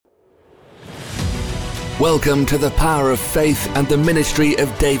Welcome to the Power of Faith and the ministry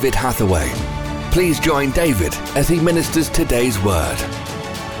of David Hathaway. Please join David as he ministers today's word.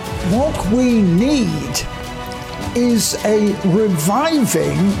 What we need is a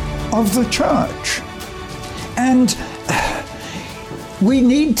reviving of the church. And we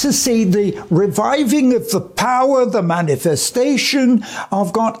need to see the reviving of the power, the manifestation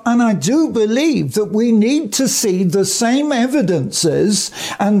of God. And I do believe that we need to see the same evidences.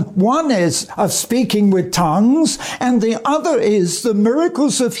 And one is of speaking with tongues, and the other is the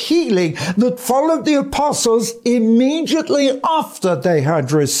miracles of healing that followed the apostles immediately after they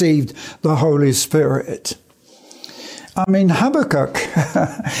had received the Holy Spirit. I mean, Habakkuk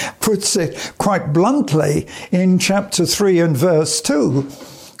puts it quite bluntly in chapter 3 and verse 2,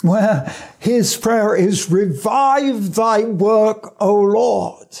 where his prayer is, "Revive thy work, O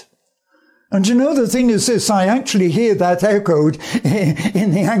Lord." And you know, the thing is this, I actually hear that echoed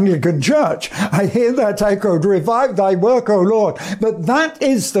in the Anglican Church. I hear that echoed, "Revive thy work, O Lord." But that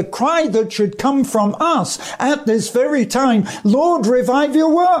is the cry that should come from us at this very time. Lord, revive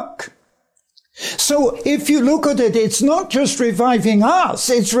your work. So if you look at it, it's not just reviving us,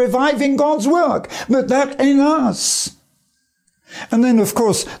 it's reviving God's work, but that in us. And then, of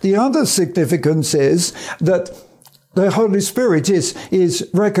course, the other significance is that the Holy Spirit is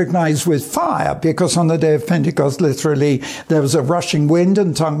recognized with fire, because on the day of Pentecost, literally, there was a rushing wind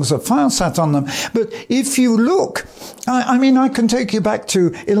and tongues of fire sat on them. But if you look, I can take you back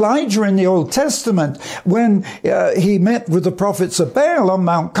to Elijah in the Old Testament when he met with the prophets of Baal on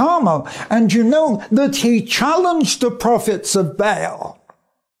Mount Carmel. And you know that he challenged the prophets of Baal.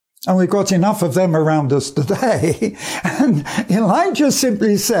 And we've got enough of them around us today. And Elijah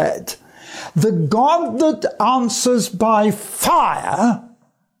simply said, "The God that answers by fire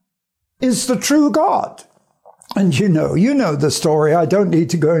is the true God." And you know the story. I don't need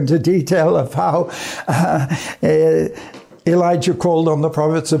to go into detail of how Elijah called on the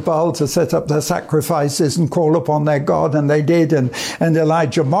prophets of Baal to set up their sacrifices and call upon their God, and they did. And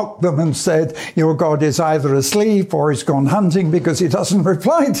Elijah mocked them and said, "Your God is either asleep or he's gone hunting because he doesn't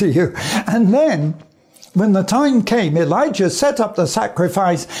reply to you." And then, when the time came, Elijah set up the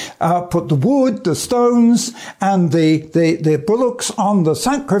sacrifice, put the wood, the stones, and the bullocks on the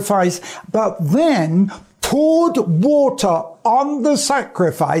sacrifice, but then poured water on the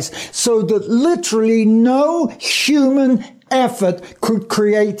sacrifice so that literally no human effort could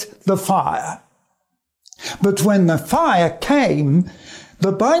create the fire. But when the fire came,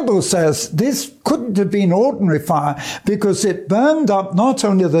 the Bible says this couldn't have been ordinary fire, because it burned up not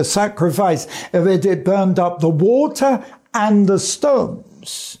only the sacrifice, it burned up the water and the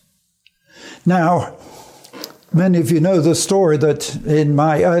stones. Now, many of you know the story that in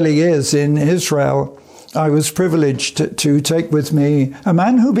my early years in Israel, I was privileged to take with me a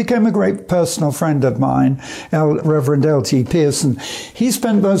man who became a great personal friend of mine, Reverend L.T. Pearson. He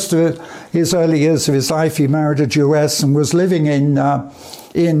spent most of his early years of his life, he married a Jewess and was living in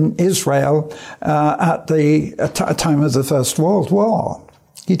Israel at the time of the First World War.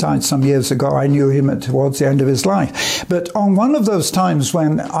 He died some years ago. I knew him towards the end of his life. But on one of those times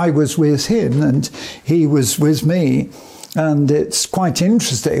when I was with him and he was with me, and it's quite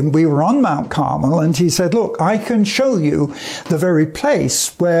interesting, we were on Mount Carmel, and he said, "Look, I can show you the very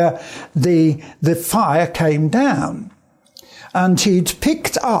place where the fire came down." And he'd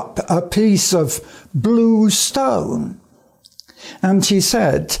picked up a piece of blue stone. And he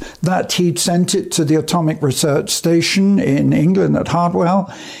said that he'd sent it to the Atomic Research Station in England at Hartwell,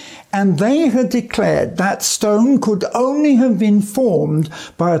 and they had declared that stone could only have been formed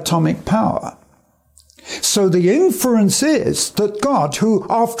by atomic power. So the inference is that God, who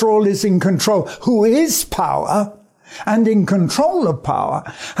after all is in control, who is power and in control of power,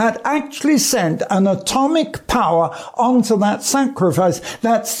 had actually sent an atomic power onto that sacrifice.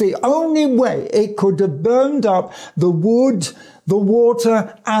 That's the only way it could have burned up the wood, the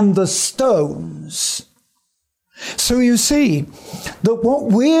water, and the stones. So you see that what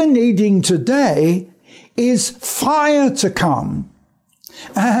we're needing today is fire to come.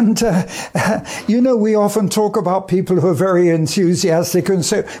 And, we often talk about people who are very enthusiastic, and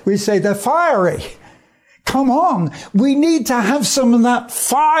so we say they're fiery. Come on, we need to have some of that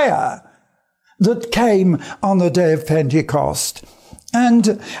fire that came on the day of Pentecost.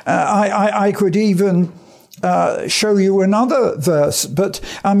 And I could even show you another verse, but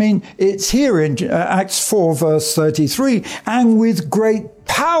it's here in Acts 4 verse 33, "And with great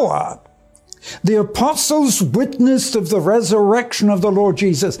power the apostles witnessed of the resurrection of the Lord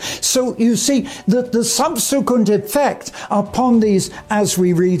Jesus." So you see that the subsequent effect upon these, as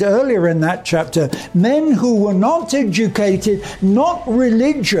we read earlier in that chapter, men who were not educated, not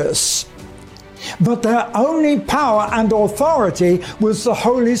religious, But their only power and authority was the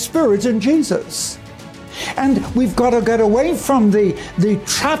Holy Spirit and Jesus. And we've got to get away from the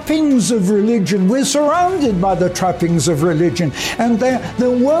trappings of religion. We're surrounded by the trappings of religion, and they're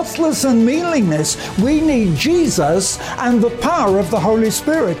worthless and meaningless. We need Jesus and the power of the Holy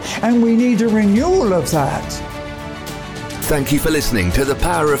Spirit, and we need a renewal of that. Thank you for listening to The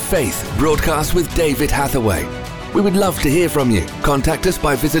Power of Faith, broadcast with David Hathaway. We would love to hear from you. Contact us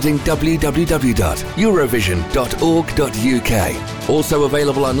by visiting www.eurovision.org.uk. Also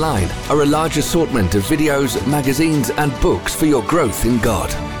available online are a large assortment of videos, magazines and books for your growth in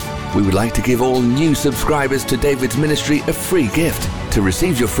God. We would like to give all new subscribers to David's ministry a free gift. To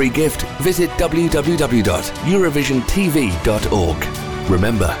receive your free gift, visit www.eurovisiontv.org.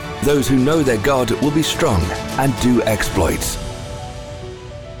 Remember, those who know their God will be strong and do exploits.